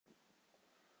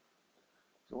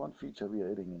So one feature we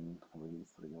are adding in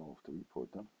release 3.0 of the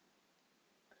reporter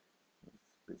is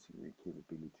basically the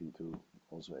capability to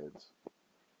also add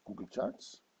Goolge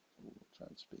Charts. Goolge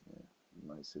Charts being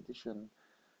a nice addition.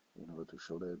 In order to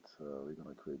show that, we're going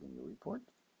to create a new report.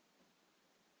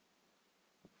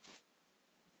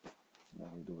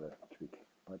 Now we do a quick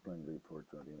pipeline report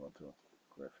where we want to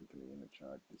graphically in a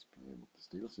chart display what the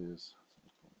status is.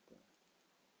 So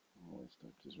I always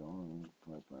type this wrong,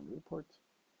 pipeline report.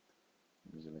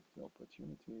 We select the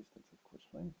opportunities, that's of course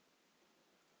fine.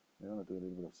 We want to do a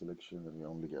little bit of selection that we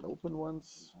only get open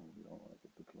ones. We don't want to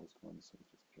get the closed ones, so we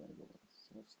just drag over the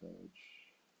sales stage.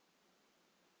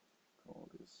 Call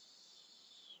this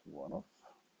one off.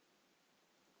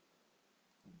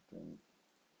 And then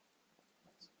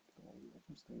let's select all the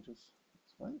open stages,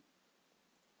 that's fine.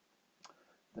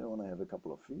 Then I want to have a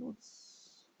couple of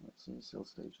fields. Let's see,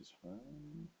 sales stage is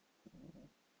fine.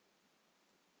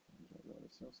 Go to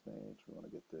the sales stage. We want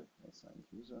to get the assigned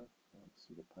user. We want to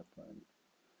see the pipeline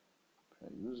per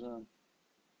user.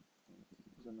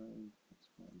 Username, that's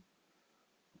fine.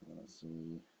 We want to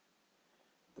see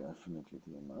definitely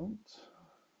the amount.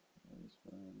 That is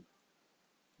fine.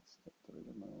 Let's set the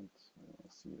real amount. We want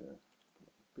to see the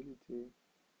probability.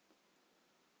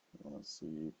 We want to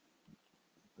see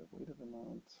the weighted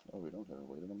amount. Oh, we don't have a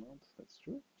weighted amount. That's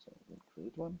true. So we'll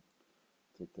create one.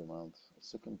 Take the amount a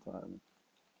second time.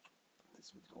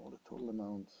 This we call the total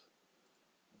amount.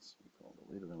 This we call the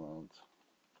weighted amount.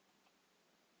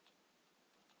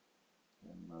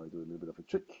 And now we do a little bit of a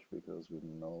trick because we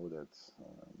know that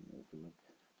if we look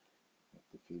at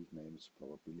the field names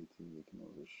probability, we can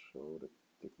also show the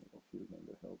technical field name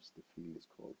that helps. The field is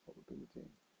called probability.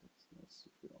 That's nice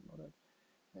if you don't know that.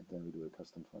 And then we do a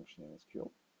custom function in SQL.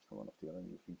 So one of the other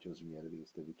new features we added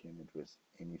is that we can address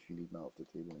any field now of the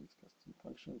table in its custom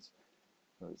functions.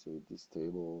 So I say this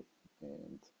table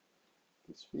and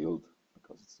this field,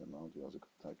 because it's the amount, we also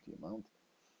could type the amount,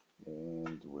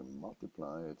 and we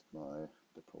multiply it by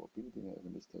the probability we have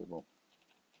in this table.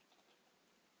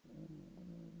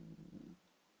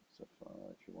 So far,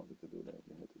 if you wanted to do that,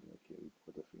 you had to do a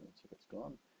KReporter field, so that's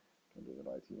gone. You can do it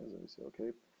right here, so we say,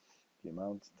 okay, the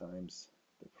amount times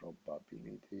the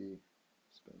probability,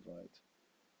 spelled right,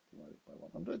 divided by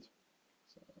 100.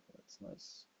 So that's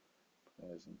nice.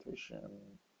 Presentation.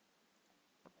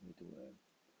 We do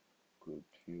a group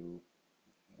view,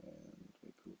 and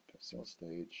we group per sales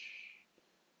stage,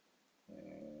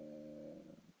 and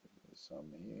there's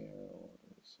some here, or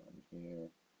there's some here.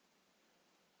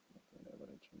 An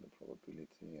average on the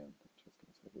probability, and just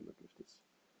let's have a look if this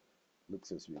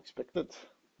looks as we expected.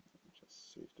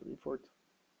 Just save the report.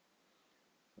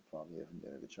 So far we haven't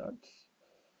added a chart,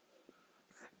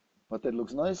 but that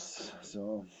looks nice.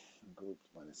 So grouped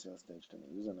by the sales stage, then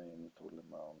the username, total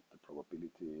amount, the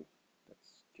probability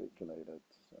that's calculated.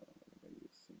 So maybe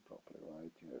it's seen properly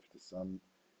right. You have the sum,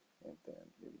 and then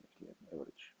here we have the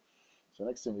average. So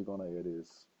next thing we're gonna add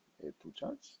is add two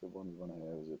charts. The one we wanna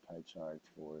have is a pie chart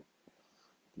for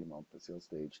the amount per sales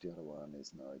stage. The other one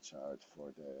is now a chart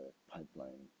for the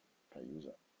pipeline per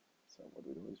user. So what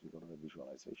we do is we go to the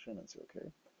visualization and say,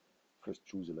 okay, first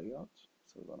choose a layout.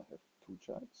 So we want to have two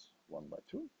charts, 1 by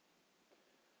 2.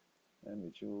 And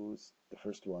we choose the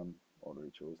first one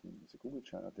already chosen is a Goolge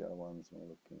chart. The other ones when we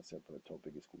look in a separate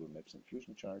topic is Google Maps and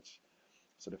Fusion charts.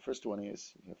 So the first one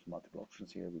is we have multiple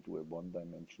options here. We do a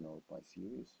one-dimensional by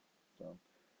series. So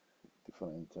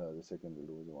different. The second we'll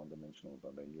do is a one-dimensional by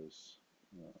values.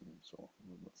 So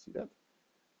we will see that.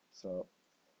 So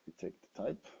we take the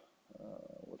type.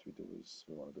 What we do is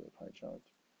we want to do a pie chart,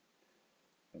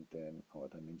 and then our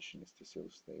dimension is the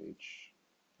sales stage.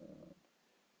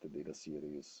 The data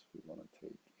series we want to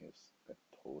take is the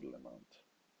total amount.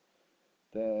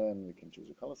 Then we can choose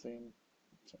a color theme.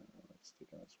 So let's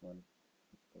take a nice one.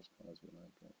 Those colors we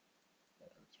like. Yeah,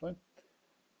 that's fine.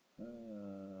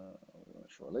 We want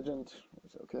to show a legend. We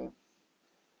say okay.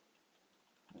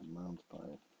 Amount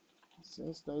by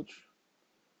sales stage.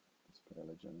 Display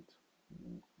legend.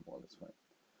 More or less fine.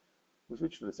 We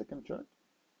switch to the second chart.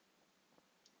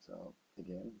 So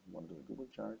again, we want to do a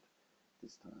Goolge chart.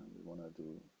 This time we want to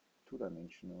do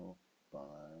two-dimensional by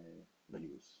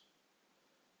values.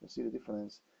 You see the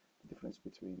difference? The difference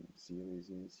between series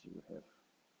is you have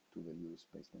two values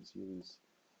based on series.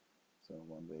 So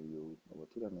one value over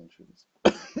 2 dimensions,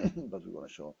 but we want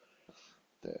to show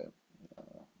the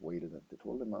weighted and the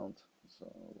total amount. So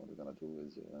what we're going to do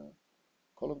is a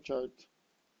column chart.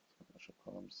 So we're going to show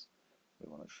columns. We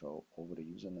want to show over the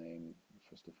username,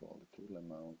 first of all, the total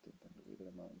amount and then the weighted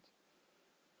amount.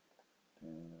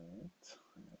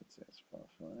 It says far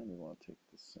fine. We want to take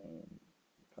the same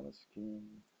color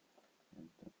scheme and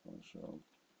then want to show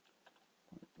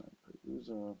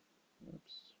user.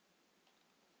 Oops.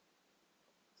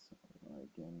 So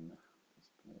again,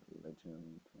 display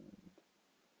legend, and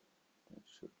that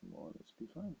should more or less be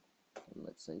fine.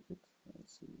 Let's save it and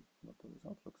see what the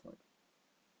result looks like.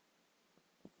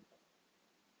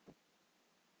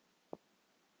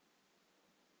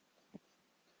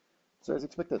 So as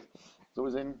expected, so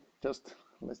within just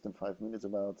less than 5 minutes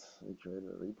about, we created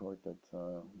a report that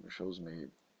shows me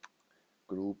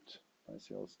grouped by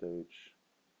sales stage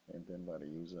and then by the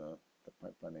user, the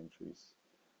pipeline entries.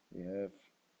 We have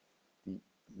the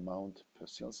amount per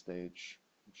sales stage,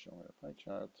 shown in a pie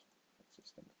chart. That's the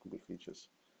standard Google features.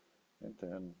 And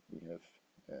then we have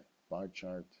a bar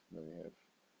chart where we have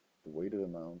the weighted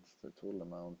amount, the total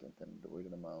amount, and then the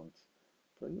weighted amount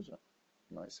per user.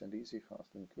 Nice and easy,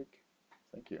 fast and quick.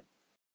 Thank you.